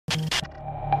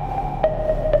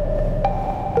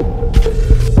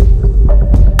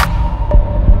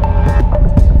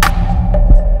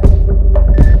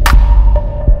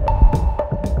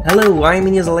Hello, I'm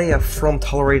Ignace Aleya from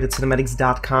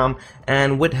ToleratedCinematics.com,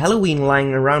 and with Halloween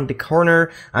lying around the corner,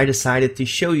 I decided to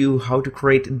show you how to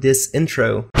create this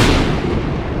intro.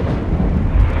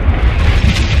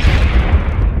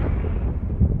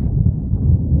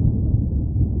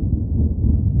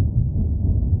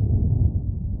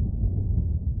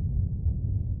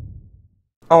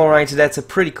 Alright, so that's a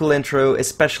pretty cool intro,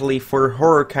 especially for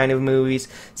horror kind of movies.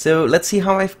 So let's see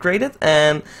how I've created,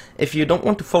 and if you don't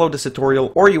want to follow this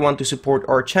tutorial or you want to support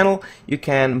our channel, you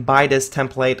can buy this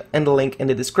template and the link in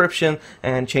the description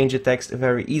and change the text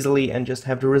very easily and just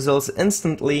have the results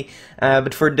instantly.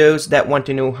 But for those that want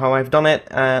to know how I've done it,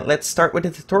 let's start with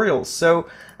the tutorial. So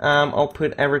I'll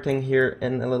put everything here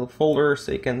in a little folder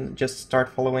so you can just start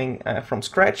following from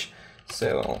scratch.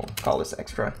 So I'll call this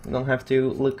extra. You don't have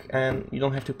to look and you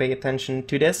don't have to pay attention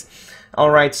to this.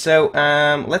 Alright, so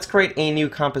let's create a new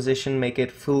composition, make it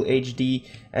full HD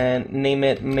and name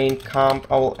it main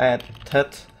comp. I will add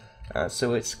tut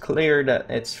so it's clear that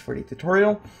it's for the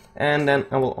tutorial, and then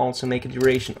I will also make a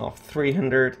duration of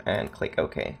 300 and click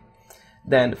OK.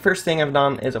 Then the first thing I've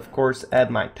done is, of course, add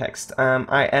my text.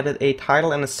 I added a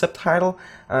title and a subtitle.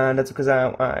 That's because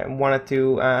I wanted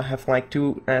to have like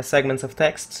two segments of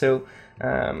text. So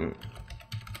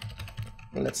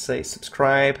let's say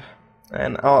subscribe,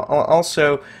 and I'll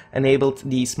also enabled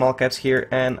the small caps here,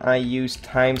 and I use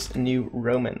Times New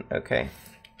Roman. Okay,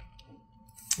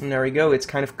 and there we go. It's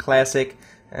kind of classic,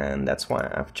 and that's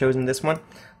why I've chosen this one.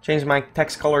 Change my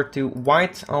text color to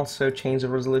white, also change the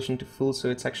resolution to full, so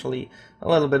it's actually a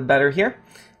little bit better here.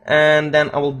 And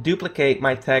then I will duplicate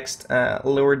my text,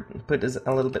 put this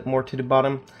a little bit more to the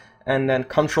bottom, and then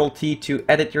Ctrl T to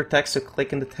edit your text. So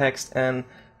click in the text and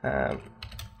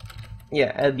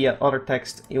yeah, add the other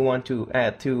text you want to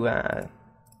add to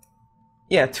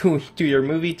to your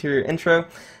movie, to your intro.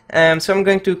 So I'm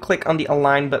going to click on the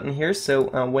align button here,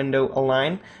 so window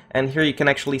align, and here you can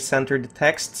actually center the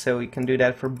text, so you can do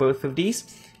that for both of these.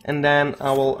 And then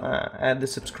I will add the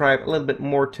subscribe a little bit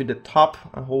more to the top,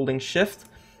 holding shift,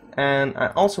 and I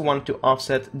also want to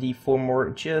offset the more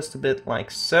just a bit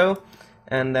like so.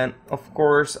 And then of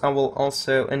course I will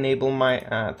also enable my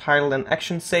title and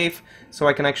action save, so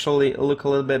I can actually look a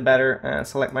little bit better,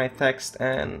 select my text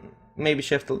and maybe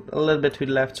shift a little bit to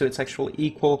the left so it's actually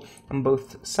equal on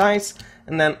both sides,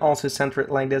 and then also center it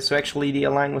like this. So actually the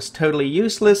align was totally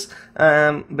useless,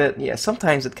 but yeah,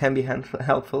 sometimes it can be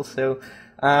helpful. So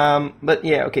but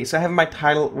yeah, okay, so I have my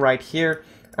title right here.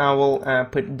 I will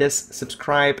put this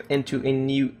subscribe into a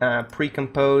new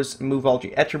pre-compose, move all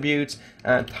the attributes,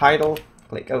 title,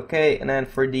 click OK, and then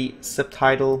for the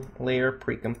subtitle layer,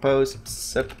 pre-compose,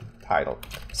 subtitle.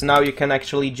 So now you can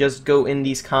actually just go in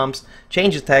these comps,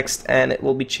 change the text, and it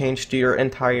will be changed to your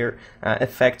entire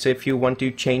effect. So if you want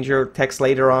to change your text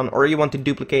later on, or you want to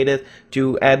duplicate it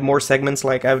to add more segments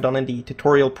like I've done in the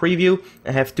tutorial preview,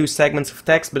 I have two segments of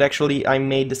text, but actually I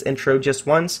made this intro just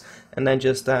once and then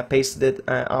just pasted it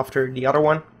after the other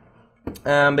one.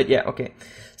 But yeah, okay.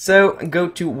 So go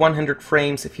to 100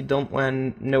 frames if you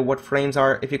don't know what frames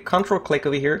are. If you control click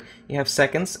over here, you have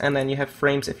seconds, and then you have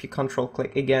frames if you control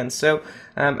click again. So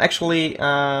actually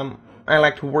I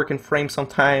like to work in frames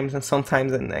sometimes and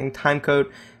sometimes in time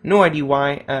code. No idea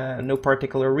why, no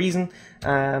particular reason,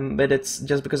 but it's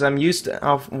just because I'm used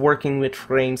of working with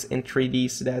frames in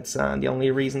 3D, so that's the only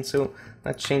reason. So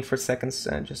let's change for seconds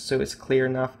just so it's clear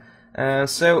enough.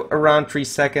 So around 3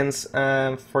 seconds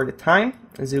for the time.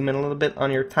 Zoom in a little bit on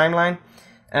your timeline,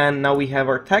 and now we have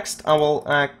our text. I will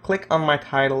click on my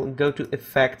title, go to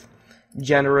effect,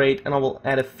 generate, and I will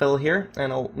add a fill here,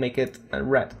 and I'll make it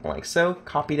red like so.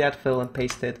 Copy that fill and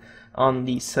paste it on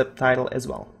the subtitle as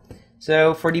well.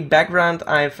 So for the background,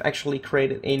 I've actually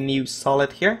created a new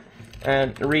solid here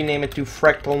and rename it to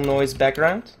fractal noise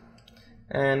background.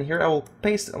 And here I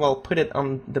will put it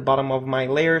on the bottom of my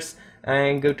layers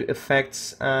and go to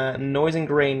effects, noise and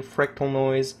grain, fractal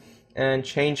noise, and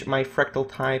change my fractal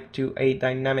type to a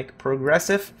dynamic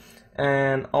progressive,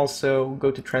 and also go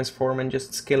to transform and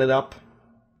just scale it up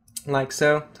like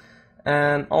so,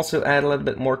 and also add a little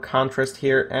bit more contrast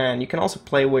here. And you can also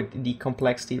play with the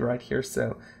complexity right here,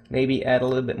 so maybe add a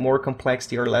little bit more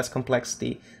complexity or less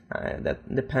complexity,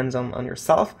 that depends on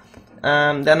yourself.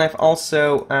 Then I've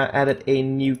also added a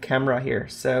new camera here,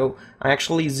 so I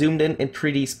actually zoomed in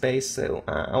 3D space, so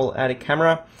I will add a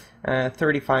camera.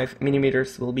 35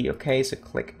 millimeters will be okay, so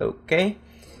click OK.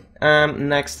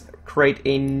 Next, create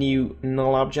a new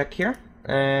null object here,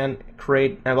 and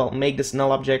make this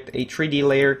null object a 3D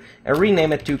layer and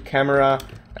rename it to camera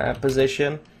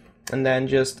position, and then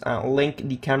just link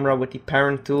the camera with the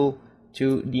parent tool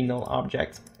to the null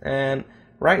object. And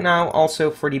Right now, also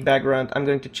for the background, I'm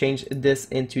going to change this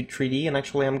into 3D, and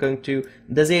actually I'm going to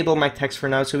disable my text for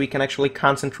now so we can actually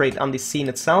concentrate on the scene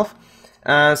itself.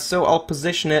 So I'll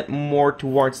position it more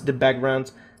towards the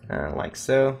background, like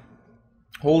so.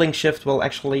 Holding shift will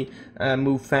actually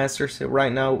move faster, so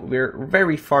right now we're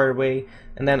very far away,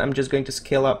 and then I'm just going to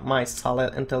scale up my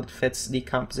solid until it fits the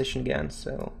composition again,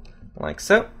 so like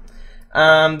so.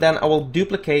 Then I will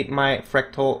duplicate my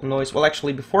fractal noise. Well,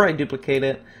 actually, before I duplicate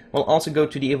it, we'll also go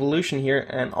to the evolution here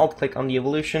and alt click on the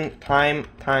evolution, time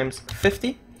times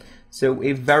 50. So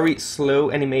a very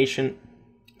slow animation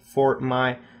for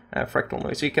my fractal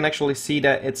noise. So you can actually see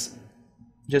that it's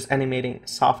just animating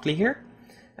softly here.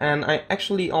 And I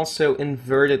actually also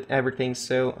inverted everything,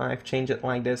 so I've changed it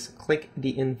like this. Click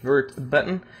the invert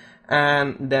button,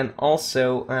 and then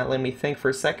also, let me think for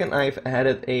a second, I've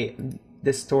added a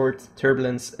distort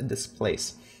turbulence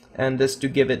displace, and this to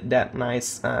give it that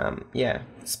nice yeah,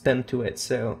 spin to it.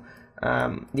 So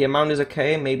the amount is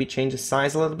okay, maybe change the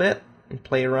size a little bit and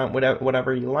play around with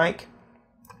whatever you like.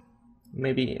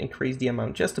 Maybe increase the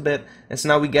amount just a bit, and so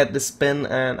now we get the spin,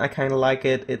 and I kind of like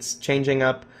it. It's changing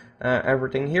up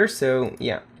everything here, so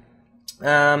yeah.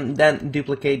 Then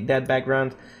duplicate that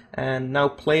background, and now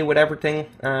play with everything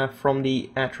from the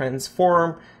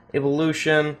transform,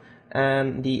 evolution,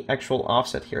 and the actual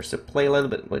offset here. So play a little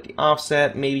bit with the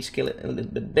offset, maybe scale it a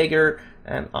little bit bigger,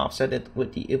 and offset it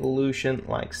with the evolution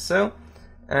like so.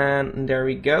 And there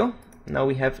we go. Now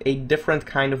we have a different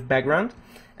kind of background,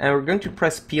 and we're going to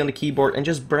press P on the keyboard and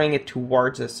just bring it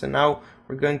towards us. So now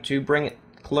we're going to bring it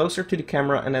closer to the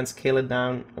camera and then scale it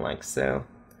down like so.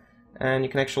 And you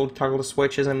can actually toggle the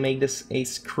switches and make this a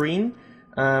screen,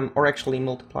 or actually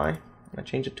multiply. I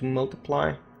change it to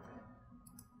multiply.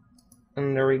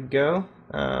 And there we go.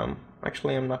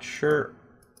 Actually, I'm not sure.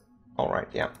 Alright,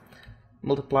 yeah.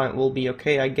 Multiply will be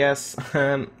okay, I guess.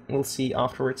 We'll see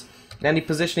afterwards. Then the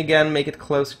position again, make it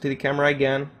closer to the camera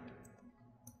again.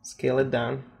 Scale it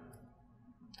down.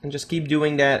 And just keep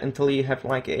doing that until you have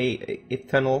like a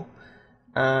tunnel.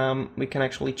 We can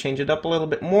actually change it up a little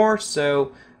bit more,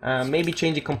 so maybe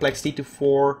change the complexity to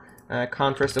 4,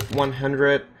 contrast of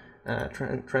 100,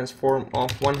 transform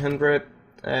of 100,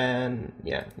 and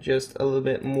yeah, just a little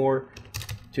bit more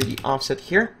to the offset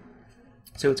here,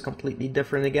 so it's completely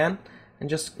different again, and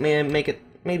just make it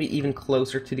maybe even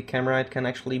closer to the camera. It can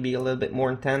actually be a little bit more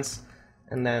intense,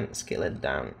 and then scale it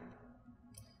down.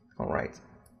 Alright.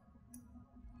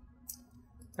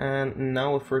 And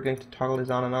now if we're going to toggle this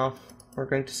on and off, we're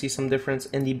going to see some difference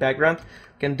in the background.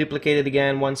 We can duplicate it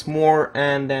again once more,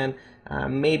 and then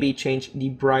maybe change the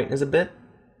brightness a bit.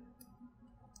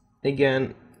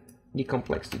 Again, the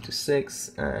complexity to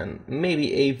 6, and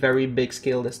maybe a very big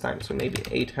scale this time, so maybe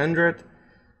 800,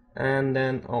 and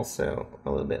then also a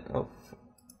little bit of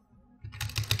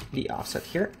the offset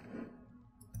here.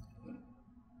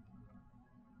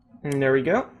 And there we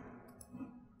go.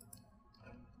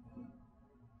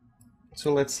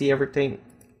 So let's see everything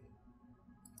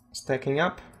stacking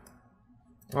up.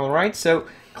 Alright, so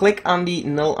click on the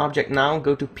null object now,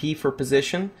 go to P for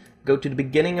position, go to the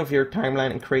beginning of your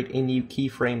timeline and create a new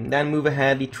keyframe. Then move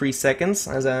ahead the 3 seconds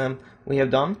as we have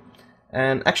done.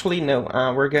 And actually no,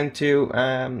 we're going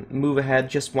to move ahead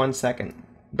just 1 second,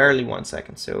 barely 1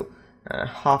 second, so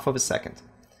half of a second.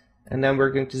 And then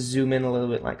we're going to zoom in a little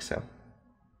bit like so.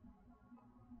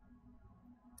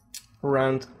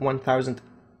 Around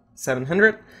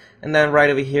 1700. And then right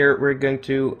over here we're going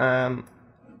to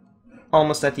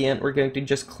almost at the end we're going to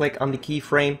just click on the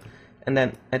keyframe, and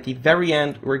then at the very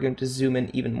end we're going to zoom in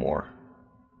even more.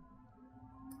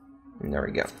 And there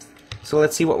we go. So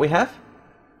let's see what we have.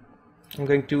 I'm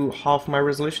going to halve my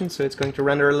resolution so it's going to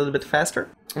render a little bit faster.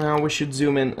 We should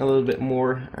zoom in a little bit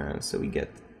more, so we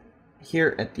get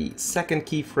here at the second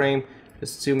keyframe,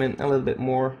 just zoom in a little bit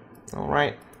more.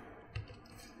 Alright,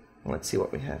 let's see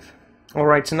what we have.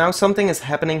 Alright, so now something is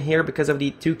happening here because of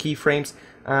the 2 keyframes.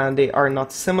 They are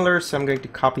not similar, so I'm going to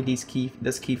copy this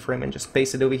keyframe and just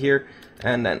paste it over here,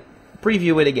 and then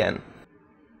preview it again.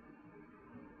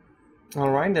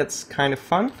 Alright, that's kind of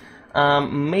fun.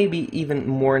 Maybe even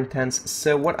more intense.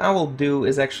 So what I will do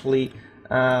is actually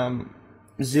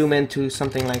zoom into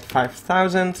something like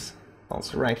 5000.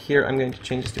 Also right here I'm going to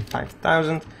change this to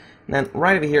 5000. And then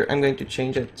right over here I'm going to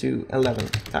change it to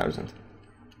 11,000.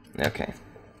 Okay.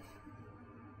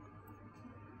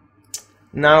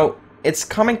 Now it's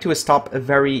coming to a stop,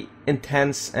 very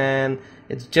intense, and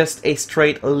it's just a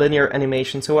straight linear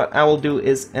animation. So what I will do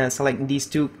is select these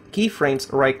 2 keyframes,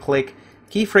 right click,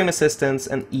 keyframe assistance,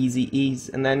 and easy ease,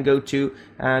 and then go to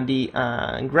the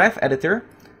graph editor,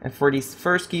 and for this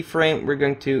first keyframe we're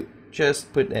going to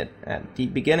just put it at the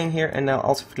beginning here, and now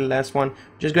also for the last one,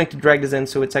 just going to drag this in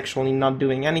so it's actually not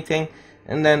doing anything.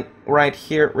 And then right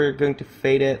here we're going to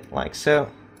fade it like so,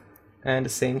 and the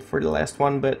same for the last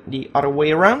one but the other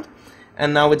way around.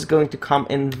 And now it's going to come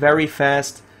in very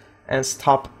fast and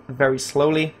stop very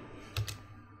slowly,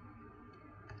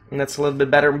 and that's a little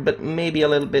bit better, but maybe a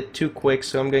little bit too quick,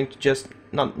 so I'm going to just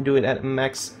not do it at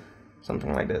max,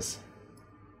 something like this.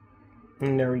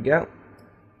 And there we go.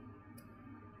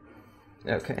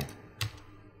 Okay.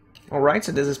 Alright,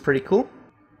 so this is pretty cool.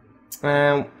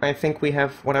 I think we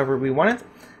have whatever we wanted.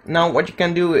 Now what you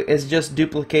can do is just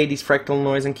duplicate these fractal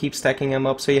noise and keep stacking them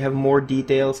up so you have more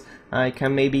details. You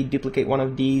can maybe duplicate one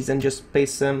of these and just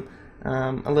paste them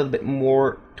a little bit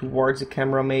more towards the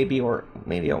camera maybe, or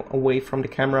maybe away from the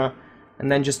camera,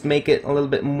 and then just make it a little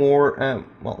bit more,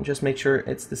 well, just make sure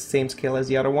it's the same scale as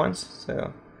the other ones.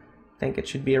 So I think it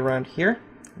should be around here.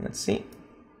 Let's see.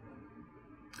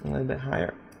 A little bit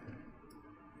higher.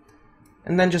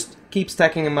 And then just keep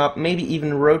stacking them up, maybe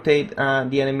even rotate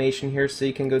the animation here, so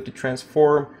you can go to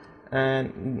transform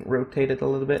and rotate it a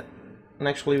little bit. And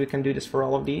actually we can do this for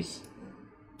all of these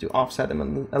to offset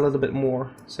them a little bit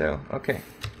more. So okay,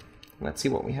 let's see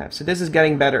what we have. So this is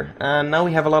getting better, and now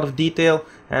we have a lot of detail,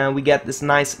 and we get this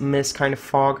nice mist kind of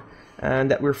fog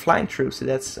that we're flying through, so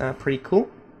that's pretty cool.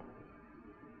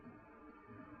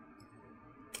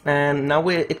 And now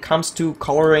it comes to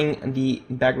coloring the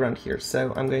background here,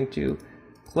 so I'm going to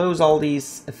close all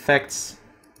these effects,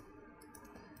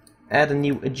 add a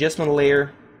new adjustment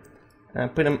layer,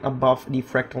 put them above the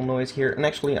fractal noise here, and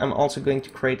actually I'm also going to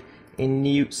create a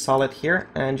new solid here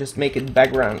and just make it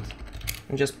background,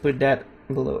 and just put that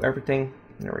below everything.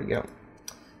 There we go.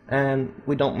 And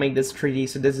we don't make this 3D,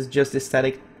 so this is just a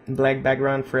static black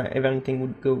background for if anything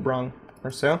would go wrong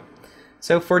or so.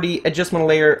 So for the adjustment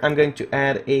layer, I'm going to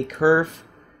add a curve.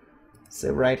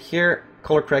 So right here,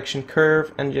 color correction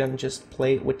curve, and then just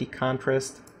play with the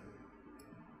contrast.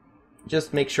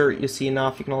 Just make sure you see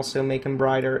enough. You can also make them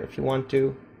brighter if you want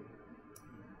to.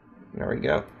 There we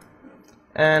go.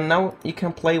 And now you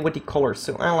can play with the colors.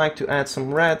 So I like to add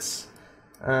some reds,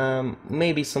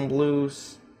 maybe some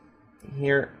blues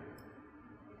here.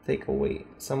 Take away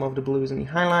some of the blues and the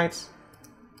highlights,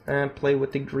 and play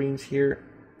with the greens here.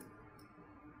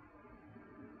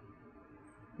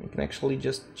 You can actually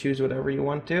just choose whatever you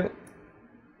want to.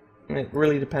 And it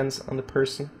really depends on the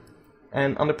person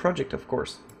and on the project, of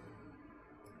course.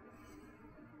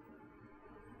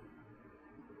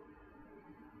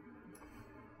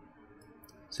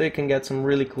 So you can get some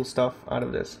really cool stuff out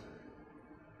of this.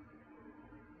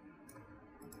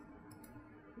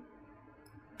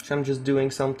 So I'm just doing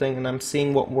something and I'm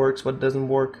seeing what works, what doesn't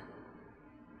work,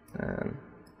 and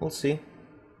we'll see.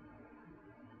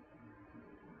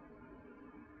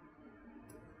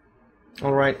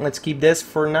 Alright, let's keep this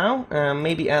for now.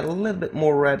 Maybe add a little bit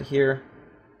more red here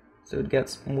so it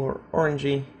gets more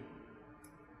orangey.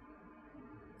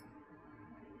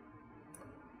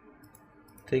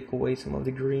 Take away some of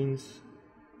the greens.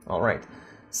 Alright,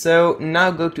 so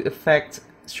now go to Effect,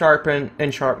 Sharpen,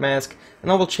 and Sharp Mask,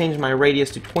 and I will change my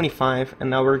radius to 25, and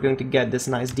now we're going to get this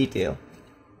nice detail.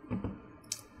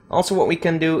 Also what we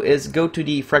can do is go to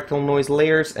the fractal noise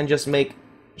layers and just make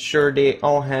sure they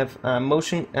all have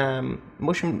motion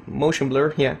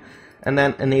blur, yeah, and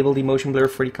then enable the motion blur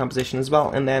for the composition as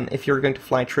well. And then if you're going to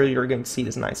fly through, you're going to see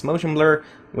this nice motion blur,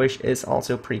 which is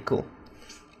also pretty cool.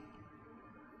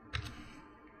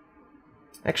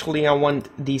 Actually, I want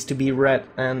these to be red,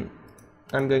 and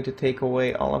I'm going to take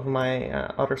away all of my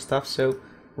other stuff. So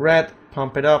red,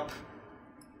 pump it up.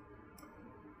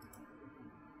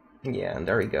 Yeah, and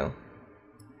there we go.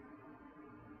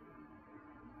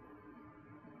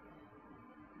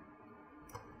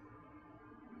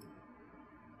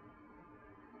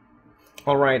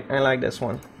 Alright, I like this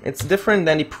one. It's different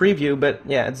than the preview, but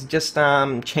yeah, it's just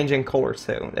changing color,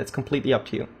 so that's completely up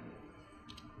to you.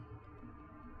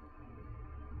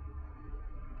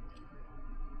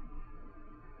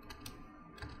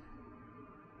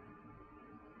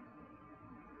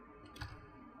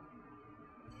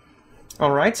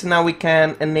 Alright, so now we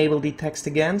can enable the text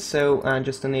again, so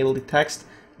just enable the text,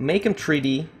 make them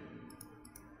 3D,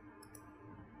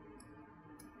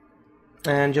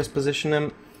 and just position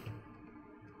them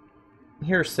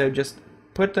here, so just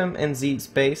put them in Z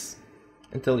space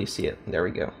until you see it. There we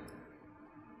go.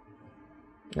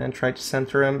 And try to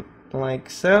center them like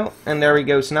so, and there we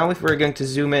go. So now if we're going to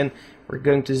zoom in, we're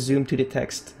going to zoom to the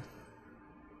text.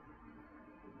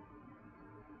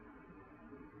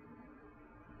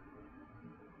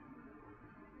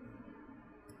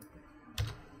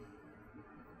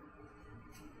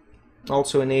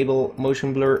 Also enable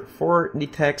motion blur for the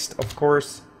text, of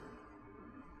course.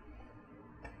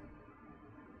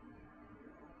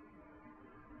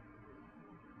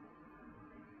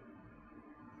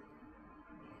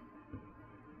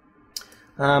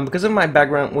 Because of my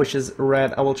background, which is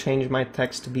red, I will change my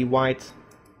text to be white.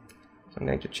 So I'm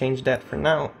going to change that for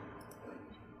now.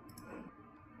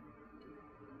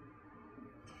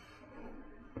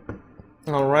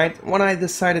 Alright, what I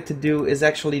decided to do is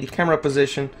actually the camera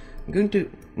position. I'm going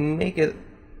to make it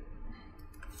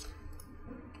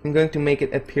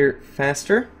appear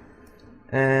faster,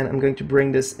 and I'm going to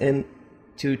bring this in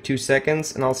to 2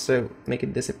 seconds and also make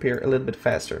it disappear a little bit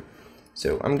faster.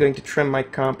 So I'm going to trim my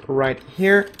comp right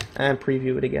here and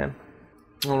preview it again.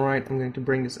 Alright, I'm going to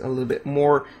bring this a little bit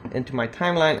more into my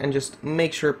timeline and just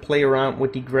make sure play around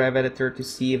with the graph editor to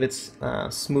see if it's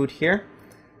smooth here.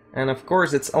 And of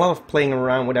course it's a lot of playing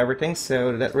around with everything,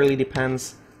 so that really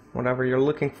depends whatever you're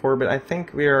looking for, but I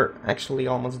think we are actually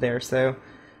almost there. So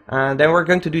then we're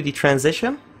going to do the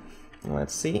transition.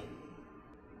 Let's see.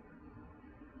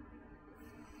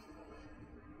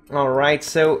 Alright,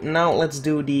 so now let's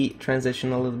do the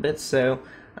transition a little bit. So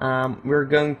we're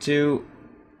going to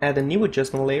add a new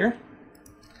adjustment layer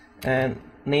and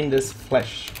name this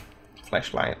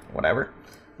flashlight, whatever.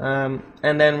 And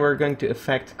then we're going to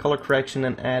affect color correction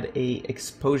and add a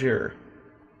exposure.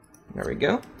 There we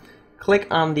go. Click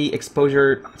on the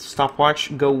exposure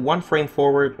stopwatch, go 1 frame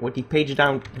forward with the page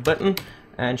down button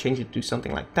and change it to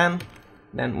something like 10.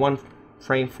 Then 1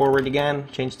 frame forward again,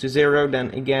 change to 0,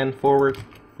 then again forward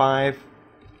 5,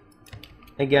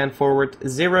 again forward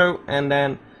 0, and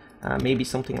then maybe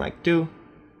something like 2,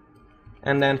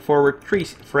 and then forward 3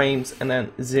 frames and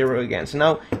then 0 again. So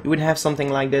now you would have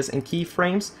something like this in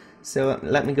keyframes. So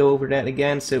let me go over that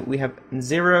again. So we have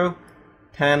 0,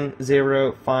 10,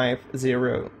 0, 5,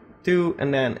 0, 2,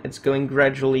 and then it's going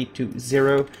gradually to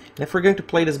 0. And if we're going to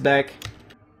play this back,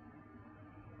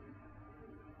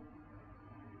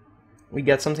 we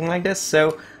get something like this.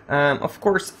 So of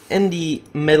course in the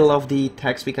middle of the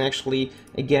text we can actually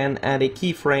again add a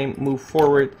keyframe, move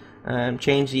forward,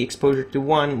 change the exposure to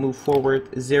 1, move forward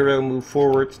 0, move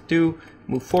forward 2,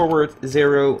 move forward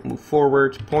 0, move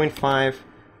forward 0.5,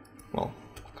 well,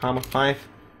 comma 5,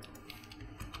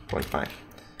 0.5,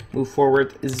 move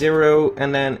forward 0,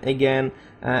 and then again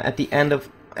at the end of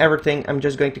everything I'm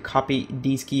just going to copy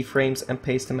these keyframes and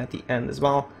paste them at the end as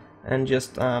well, and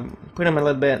just put them a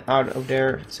little bit out of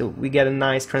there so we get a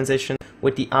nice transition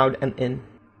with the out and in.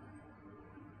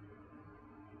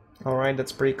 Alright,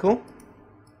 that's pretty cool.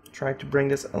 Try to bring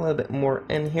this a little bit more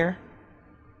in here.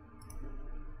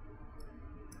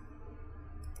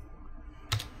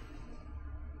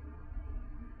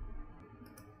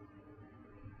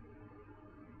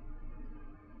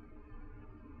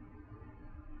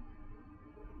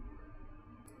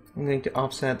 I'm going to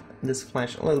offset this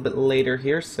flash a little bit later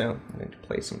here, so I'm going to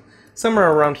place them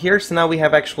somewhere around here. So now we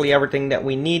have actually everything that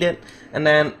we needed, and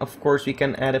then of course we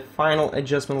can add a final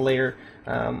adjustment layer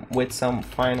with some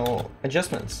final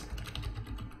adjustments.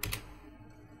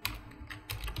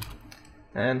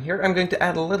 And here I'm going to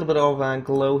add a little bit of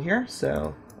glow here.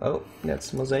 So oh,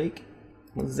 that's mosaic,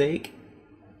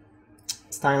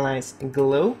 stylize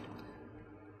glow.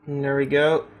 And there we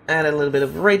go. Add a little bit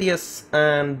of radius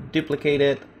and duplicate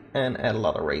it and add a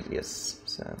lot of radius.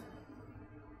 So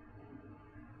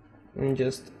and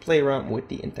just play around with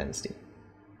the intensity.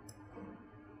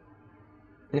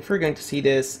 And if we're going to see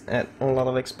this at a lot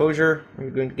of exposure, we're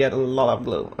going to get a lot of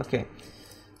glow. Okay,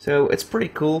 so it's pretty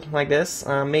cool like this.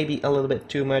 Maybe a little bit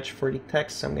too much for the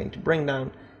text, so I'm going to bring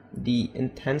down the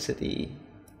intensity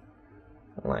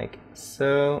like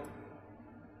so.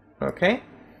 Okay,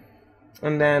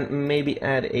 and then maybe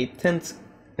add a tint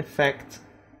effect,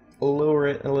 lower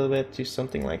it a little bit to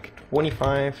something like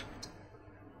 25,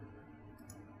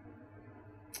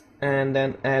 and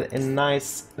then add a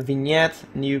nice vignette,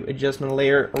 new adjustment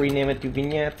layer, rename it to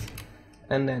vignette,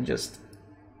 and then just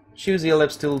choose the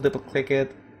ellipse tool, double click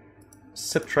it,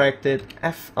 subtract it,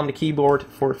 F on the keyboard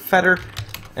for feather,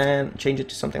 and change it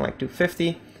to something like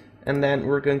 250. And then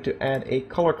we're going to add a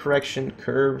color correction,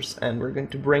 curves, and we're going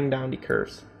to bring down the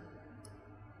curves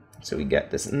so we get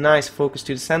this nice focus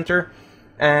to the center.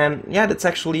 And yeah, that's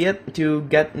actually it to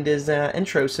get this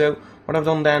intro. So what I've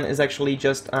done then is actually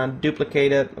just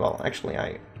duplicate it. Well, actually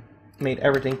I made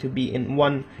everything to be in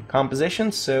one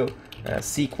composition, so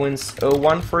sequence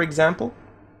 01 for example,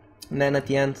 and then at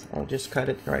the end I'll just cut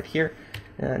it right here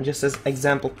just as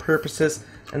example purposes.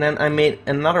 And then I made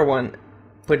another one,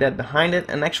 put that behind it,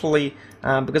 and actually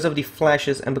because of the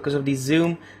flashes and because of the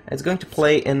zoom, it's going to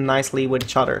play in nicely with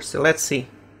each other. So let's see.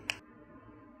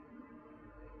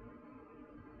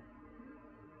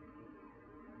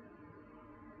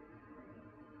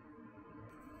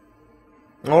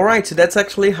 Alright, so that's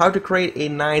actually how to create a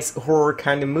nice horror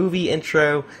kind of movie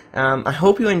intro. I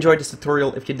hope you enjoyed this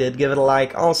tutorial. If you did, give it a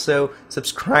like. Also,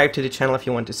 subscribe to the channel if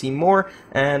you want to see more.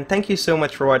 And thank you so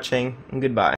much for watching, and goodbye.